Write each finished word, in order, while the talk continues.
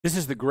This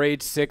is the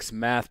grade 6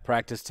 math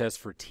practice test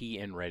for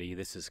TNReady.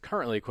 This is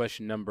currently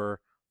question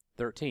number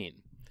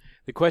 13.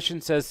 The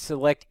question says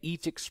select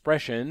each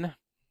expression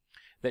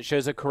that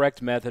shows a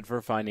correct method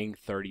for finding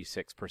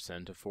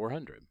 36% of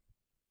 400.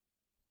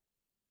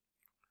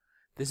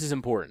 This is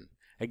important.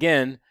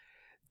 Again,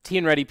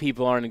 TNReady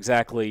people aren't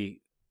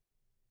exactly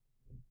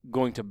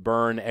going to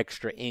burn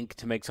extra ink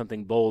to make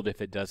something bold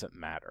if it doesn't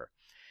matter.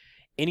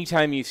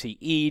 Anytime you see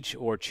each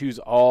or choose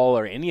all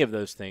or any of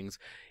those things,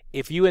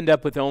 if you end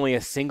up with only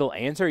a single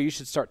answer, you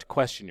should start to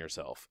question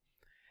yourself.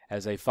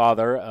 As a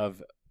father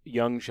of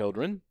young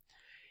children,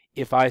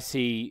 if I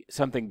see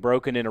something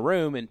broken in a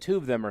room and two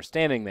of them are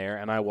standing there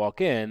and I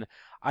walk in,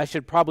 I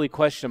should probably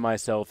question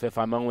myself if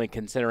I'm only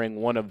considering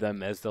one of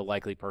them as the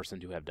likely person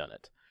to have done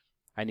it.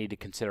 I need to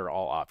consider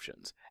all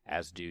options,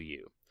 as do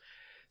you.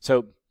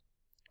 So,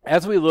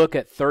 as we look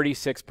at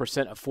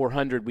 36% of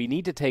 400, we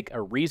need to take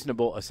a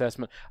reasonable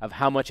assessment of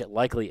how much it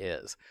likely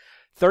is.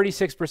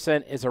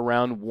 36% is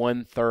around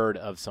 1/3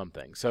 of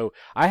something. So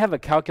I have a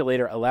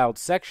calculator allowed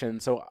section,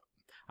 so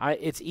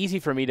it's easy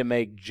for me to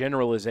make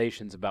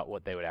generalizations about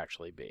what they would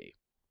actually be.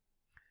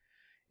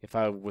 If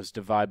I was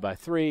to divide by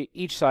 3,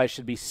 each side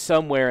should be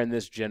somewhere in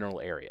this general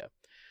area.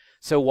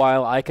 So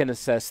while I can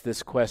assess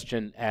this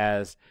question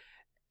as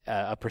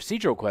a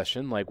procedural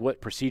question, like what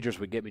procedures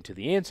would get me to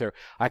the answer,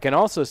 I can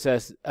also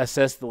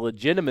assess the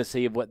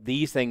legitimacy of what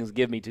these things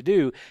give me to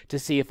do to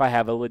see if I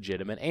have a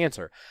legitimate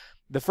answer.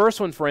 The first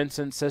one, for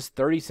instance, says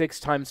 36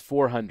 times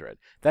 400.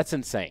 That's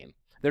insane.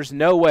 There's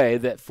no way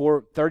that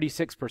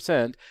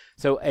 36%,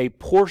 so a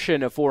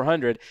portion of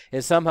 400,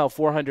 is somehow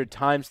 400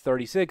 times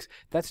 36.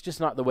 That's just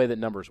not the way that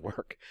numbers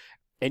work.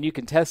 And you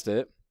can test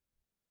it.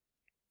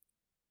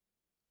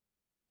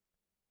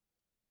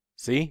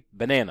 See?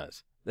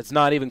 Bananas. That's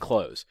not even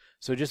close.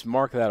 So just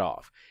mark that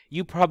off.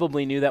 You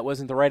probably knew that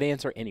wasn't the right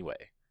answer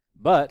anyway,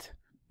 but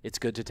it's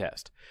good to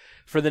test.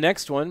 For the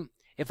next one,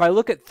 if I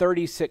look at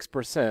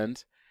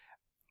 36%,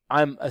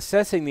 I'm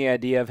assessing the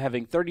idea of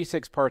having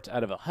 36 parts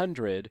out of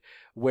 100,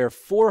 where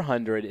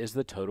 400 is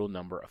the total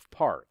number of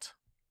parts.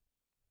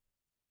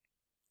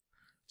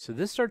 So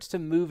this starts to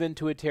move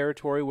into a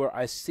territory where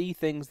I see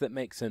things that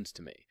make sense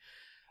to me.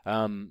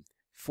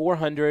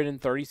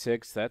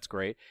 436, that's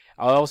great.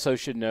 I also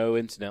should know,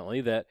 incidentally,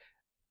 that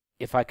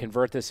if I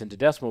convert this into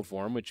decimal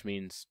form, which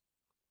means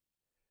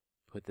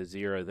put the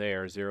 0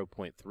 there,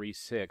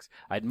 0.36,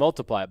 I'd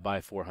multiply it by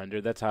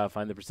 400. That's how I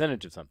find the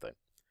percentage of something.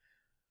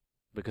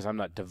 Because I'm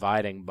not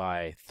dividing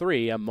by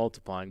 3, I'm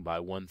multiplying by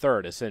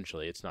 1/3,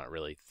 essentially. It's not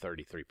really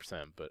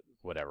 33%, but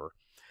whatever.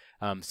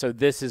 So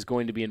this is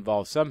going to be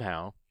involved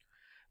somehow.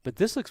 But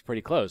this looks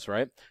pretty close,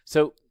 right?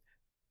 So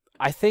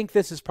I think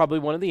this is probably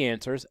one of the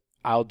answers.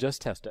 I'll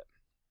just test it.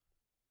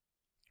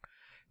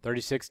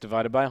 36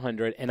 divided by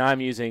 100, and I'm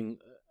using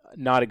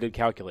not a good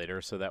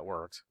calculator, so that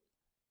works.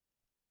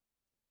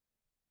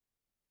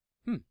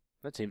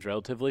 That seems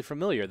relatively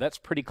familiar. That's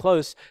pretty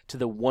close to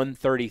the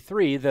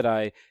 133 that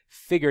I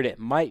figured it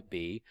might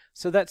be,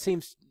 so that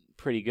seems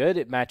pretty good.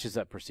 It matches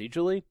up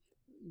procedurally.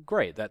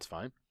 Great, that's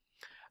fine.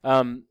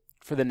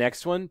 For the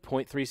next one,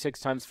 0.36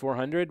 times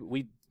 400,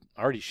 we've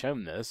already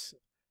shown this,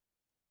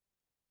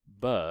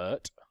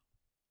 but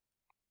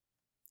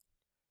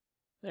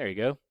there you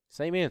go.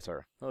 Same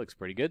answer. That looks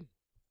pretty good.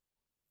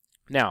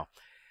 Now,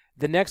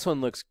 the next one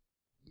looks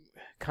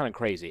kind of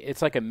crazy.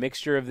 It's like a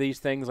mixture of these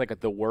things, like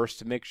the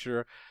worst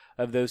mixture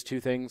of those two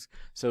things.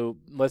 So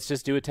let's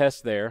just do a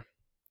test there.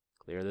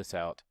 Clear this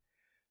out.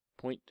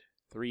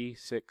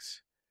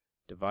 0.36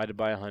 divided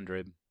by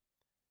 100.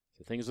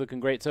 So things looking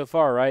great so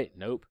far, right?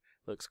 Nope.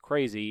 Looks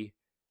crazy.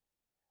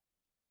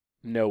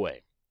 No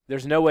way.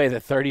 There's no way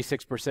that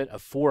 36%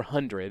 of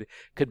 400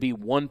 could be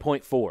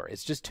 1.4.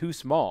 It's just too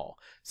small.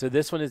 So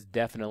this one is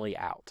definitely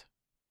out.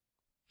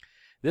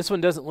 This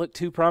one doesn't look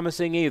too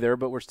promising either,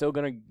 but we're still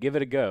going to give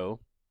it a go.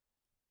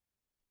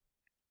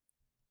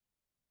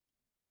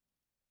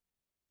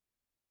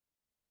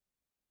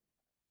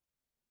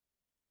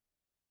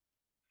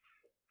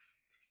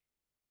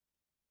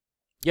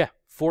 Yeah,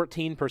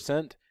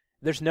 14%.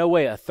 There's no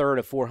way 1/3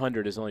 of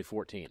 400 is only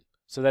 14.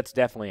 So that's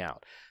definitely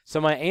out. So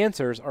my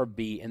answers are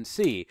B and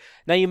C.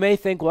 Now you may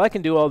think, well, I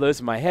can do all those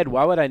in my head.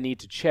 Why would I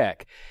need to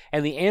check?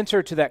 And the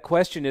answer to that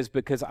question is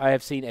because I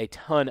have seen a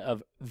ton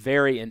of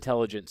very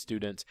intelligent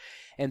students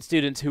and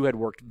students who had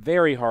worked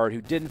very hard,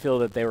 who didn't feel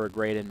that they were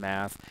great in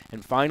math,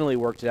 and finally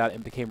worked it out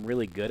and became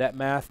really good at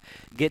math,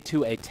 get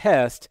to a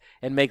test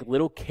and make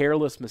little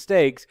careless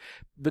mistakes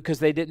because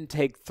they didn't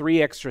take 3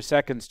 extra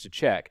seconds to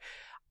check.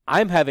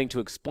 I'm having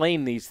to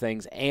explain these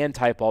things and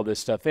type all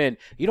this stuff in.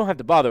 You don't have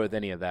to bother with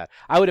any of that.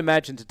 I would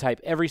imagine to type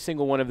every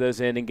single one of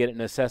those in and get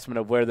an assessment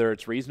of whether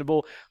it's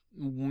reasonable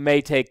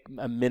may take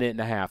a minute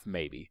and a half,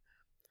 maybe.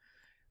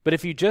 But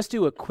if you just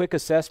do a quick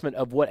assessment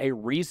of what a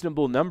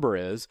reasonable number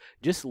is,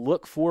 just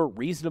look for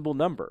reasonable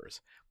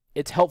numbers.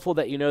 It's helpful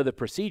that you know the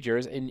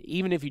procedures, and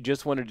even if you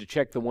just wanted to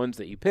check the ones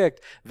that you picked,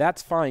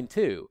 that's fine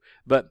too.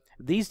 But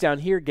these down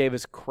here gave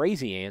us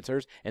crazy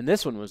answers, and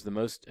this one was the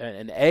most,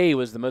 an A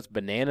was the most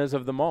bananas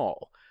of them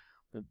all.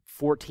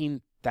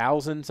 14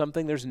 400,000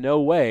 something. There's no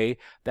way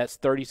that's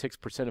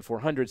 36% of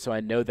 400, so I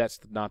know that's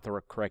not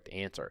the correct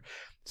answer.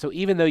 So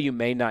even though you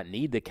may not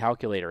need the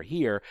calculator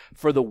here,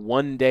 for the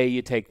one day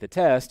you take the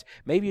test,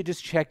 maybe you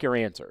just check your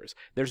answers.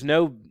 There's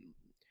no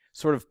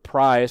sort of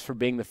prize for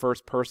being the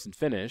first person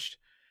finished.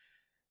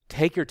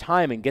 Take your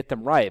time and get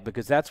them right,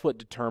 because that's what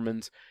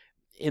determines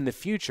in the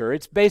future.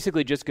 It's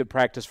basically just good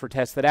practice for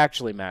tests that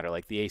actually matter,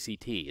 like the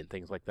ACT and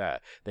things like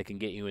that can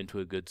get you into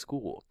a good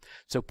school.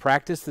 So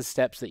practice the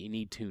steps that you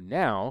need to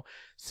now,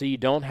 so you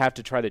don't have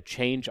to try to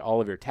change all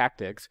of your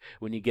tactics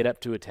when you get up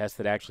to a test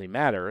that actually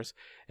matters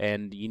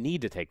and you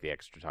need to take the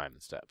extra time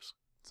and steps.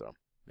 So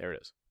there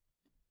it is.